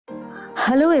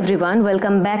Hello everyone,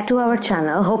 welcome back to our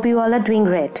channel. Hope you all are doing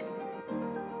great.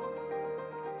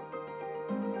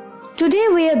 Today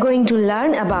we are going to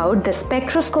learn about the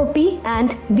spectroscopy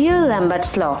and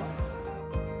beer-lamberts law.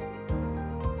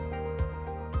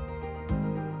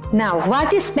 Now,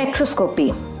 what is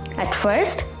spectroscopy? At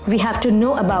first, we have to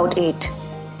know about it.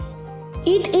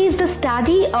 It is the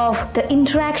study of the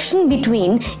interaction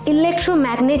between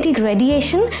electromagnetic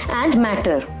radiation and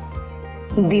matter.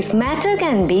 This matter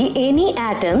can be any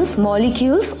atoms,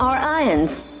 molecules or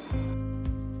ions.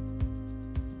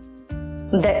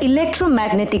 The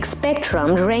electromagnetic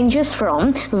spectrum ranges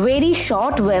from very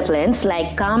short wavelengths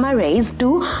like gamma rays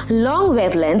to long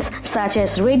wavelengths such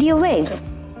as radio waves.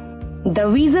 The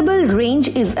visible range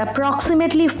is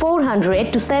approximately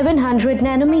 400 to 700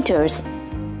 nanometers.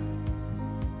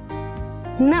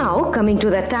 Now coming to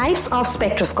the types of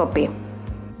spectroscopy.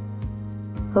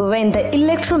 When the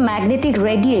electromagnetic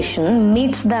radiation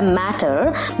meets the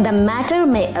matter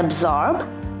may absorb,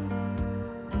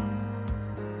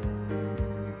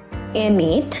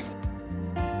 emit,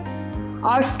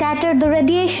 or scatter the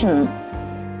radiation.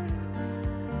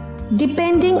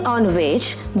 Depending on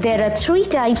which, there are three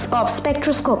types of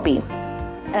spectroscopy: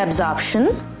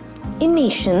 absorption,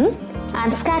 emission,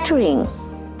 and scattering.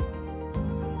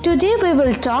 Today we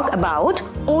will talk about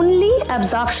only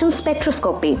absorption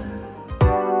spectroscopy.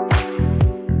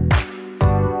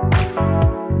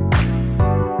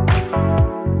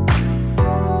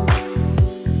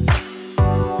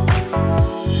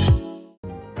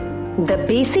 The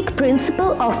basic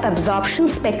principle of absorption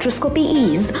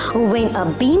spectroscopy is when a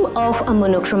beam of a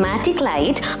monochromatic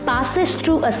light passes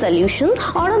through a solution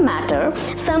or a matter,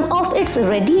 some of its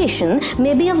radiation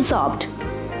may be absorbed.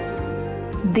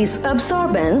 This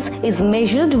absorbance is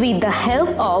measured with the help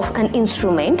of an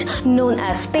instrument known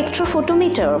as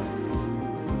spectrophotometer.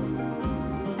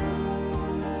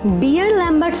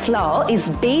 Beer-lamberts law is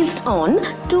based on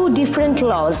two different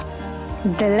laws.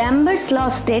 The Lambert's law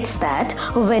states that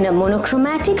when a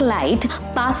monochromatic light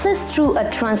passes through a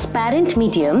transparent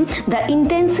medium, the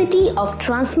intensity of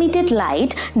transmitted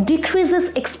light decreases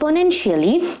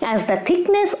exponentially as the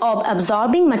thickness of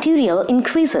absorbing material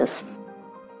increases.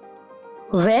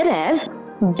 Whereas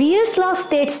Beer's law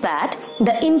states that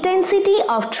the intensity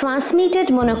of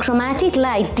transmitted monochromatic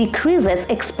light decreases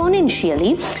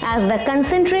exponentially as the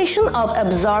concentration of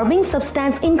absorbing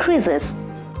substance increases.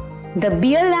 The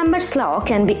Beer-lamberts law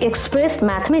can be expressed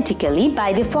mathematically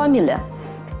by the formula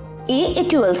A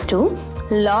equals to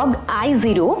log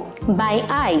I0 by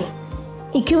I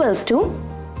equals to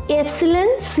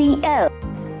epsilon CL.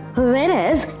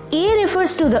 Whereas A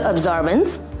refers to the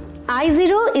absorbance,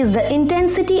 I0 is the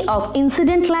intensity of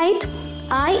incident light,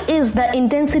 I is the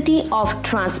intensity of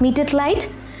transmitted light,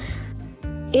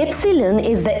 epsilon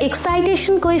is the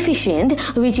excitation coefficient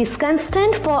which is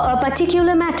constant for a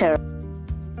particular matter.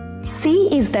 C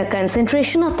is the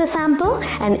concentration of the sample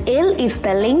and L is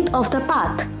the length of the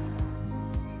path.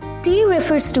 T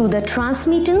refers to the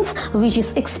transmittance which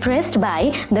is expressed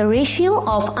by the ratio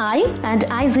of I and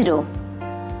I0.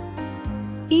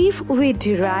 If we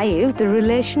derive the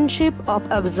relationship of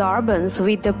absorbance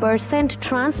with the percent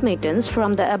transmittance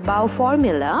from the above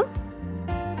formula,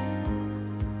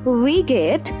 we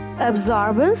get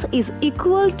absorbance is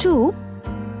equal to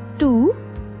 2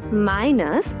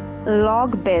 minus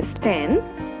log base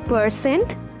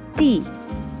 10% T.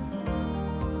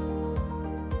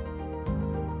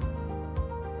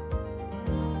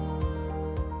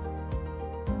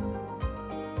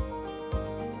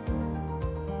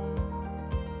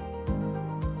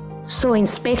 So in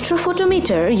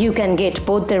spectrophotometer, you can get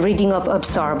both the reading of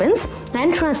absorbance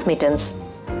and transmittance.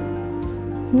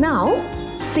 Now,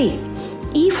 see,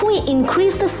 if we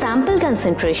increase the sample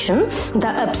concentration,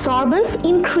 the absorbance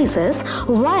increases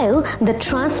while the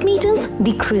transmittance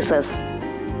decreases.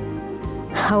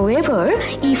 However,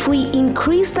 if we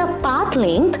increase the path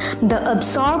length, the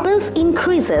absorbance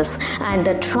increases and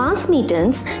the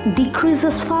transmittance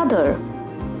decreases further.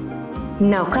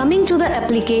 Now coming to the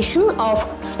application of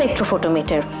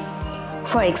spectrophotometer.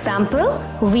 For example,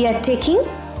 we are taking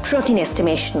protein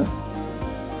estimation.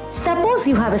 Suppose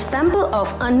you have a sample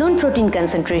of unknown protein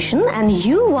concentration and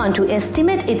you want to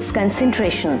estimate its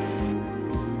concentration.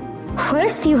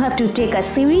 First, you have to take a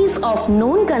series of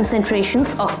known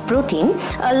concentrations of protein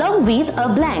along with a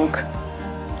blank.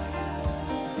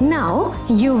 Now,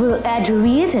 you will add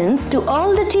reagents to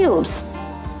all the tubes.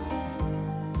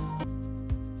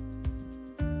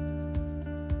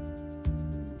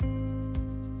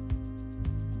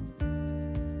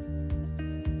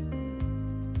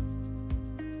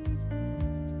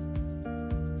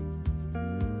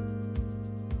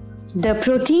 The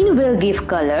protein will give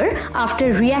color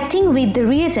after reacting with the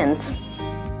reagents.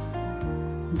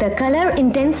 The color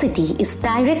intensity is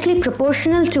directly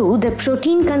proportional to the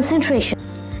protein concentration.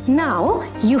 Now,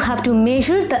 you have to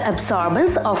measure the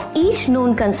absorbance of each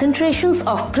known concentrations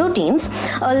of proteins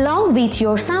along with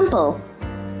your sample.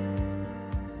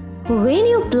 When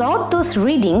you plot those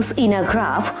readings in a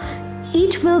graph,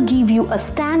 it will give you a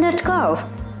standard curve.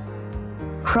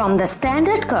 From the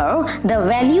standard curve, the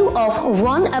value of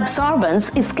one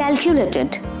absorbance is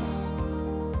calculated.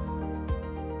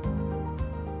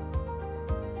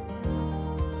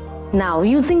 Now,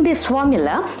 using this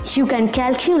formula, you can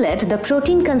calculate the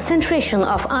protein concentration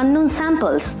of unknown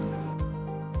samples.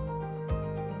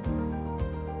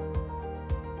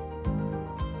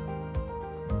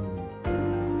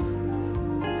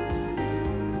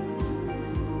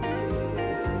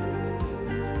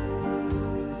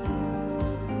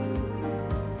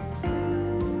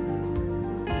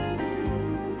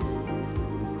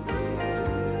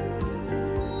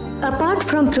 Apart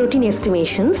from protein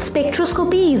estimation,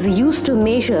 spectroscopy is used to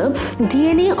measure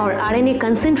DNA or RNA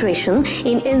concentration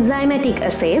in enzymatic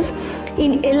assays,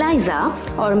 in ELISA,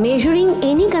 or measuring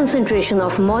any concentration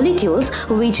of molecules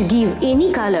which give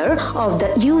any color of the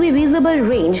UV visible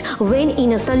range when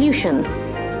in a solution.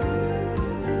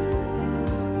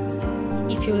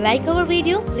 If you like our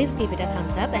video, please give it a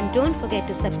thumbs up and don't forget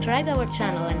to subscribe our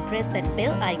channel and press that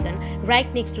bell icon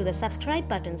right next to the subscribe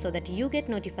button so that you get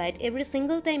notified every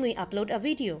single time we upload a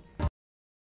video.